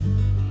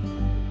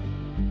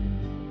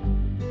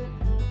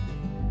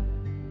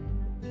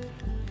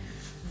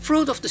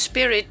Fruit of the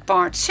Spirit,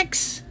 Part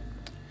 6.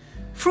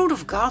 Fruit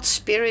of God's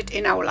Spirit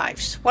in our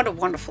lives. What a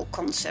wonderful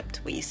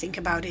concept when you think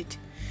about it.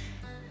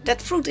 That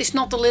fruit is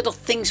not the little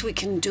things we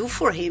can do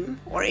for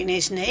Him or in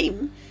His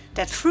name.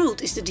 That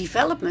fruit is the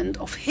development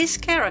of His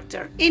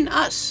character in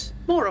us.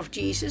 More of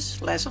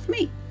Jesus, less of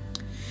me.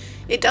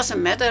 It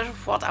doesn't matter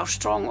what our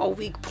strong or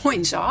weak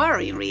points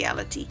are in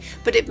reality,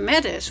 but it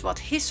matters what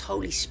His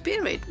Holy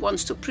Spirit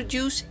wants to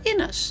produce in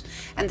us.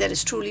 And that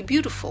is truly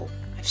beautiful.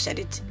 I've said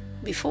it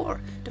before.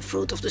 The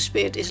fruit of the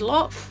Spirit is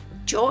love,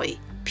 joy,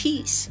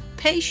 peace,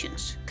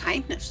 patience,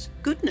 kindness,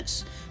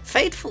 goodness,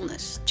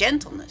 faithfulness,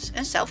 gentleness,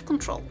 and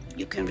self-control.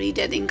 You can read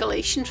that in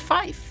Galatians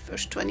 5,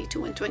 verse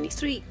 22 and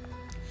 23.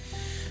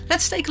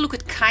 Let's take a look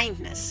at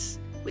kindness,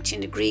 which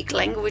in the Greek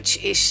language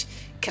is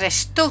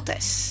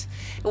chrestotes.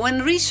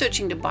 When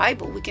researching the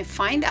Bible, we can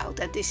find out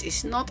that this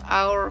is not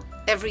our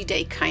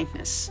everyday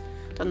kindness,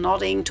 the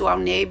nodding to our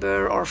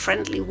neighbor or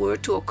friendly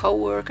word to a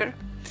co-worker.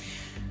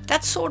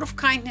 That sort of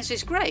kindness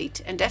is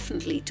great and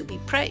definitely to be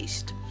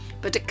praised.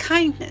 But the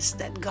kindness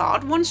that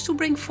God wants to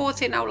bring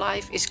forth in our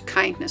life is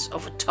kindness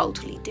of a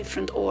totally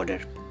different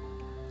order.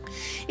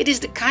 It is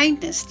the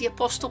kindness the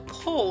Apostle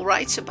Paul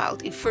writes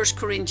about in 1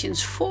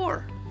 Corinthians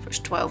 4, verse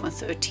 12 and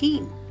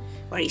 13,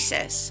 where he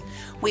says,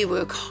 "We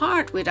work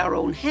hard with our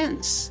own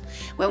hands.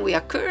 When we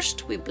are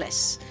cursed, we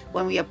bless.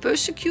 When we are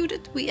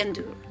persecuted, we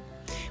endure.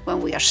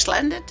 When we are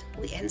slandered,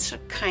 we answer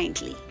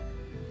kindly."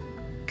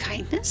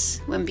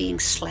 Kindness when being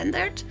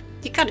slandered?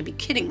 You gotta be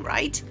kidding,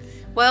 right?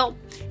 Well,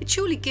 it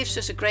surely gives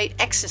us a great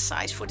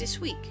exercise for this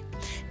week.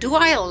 Do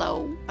I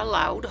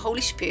allow the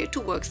Holy Spirit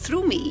to work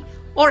through me,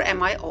 or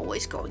am I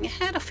always going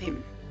ahead of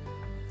Him?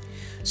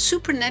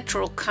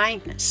 Supernatural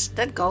kindness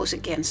that goes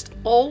against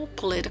all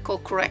political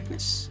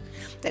correctness.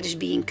 That is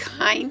being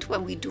kind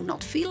when we do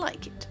not feel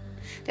like it.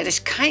 That is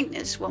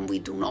kindness when we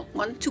do not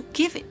want to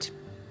give it.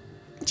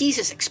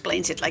 Jesus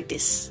explains it like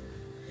this.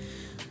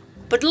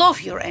 "But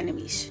love your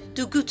enemies,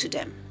 do good to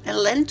them, and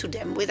lend to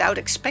them without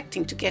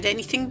expecting to get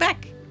anything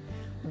back.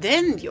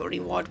 Then your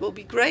reward will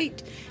be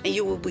great, and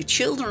you will be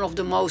children of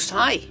the Most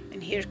High."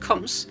 And here it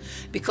comes,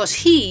 because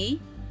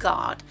He,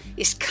 God,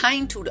 is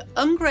kind to the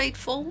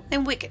ungrateful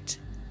and wicked.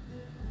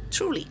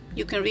 Truly,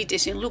 you can read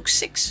this in Luke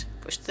 6,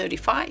 verse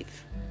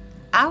 35.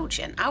 Ouch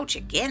and ouch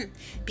again,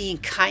 being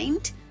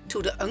kind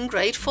to the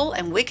ungrateful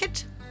and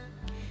wicked.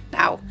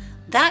 Now,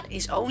 that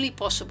is only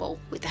possible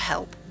with the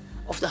help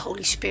of the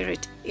Holy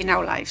Spirit in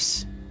our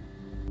lives.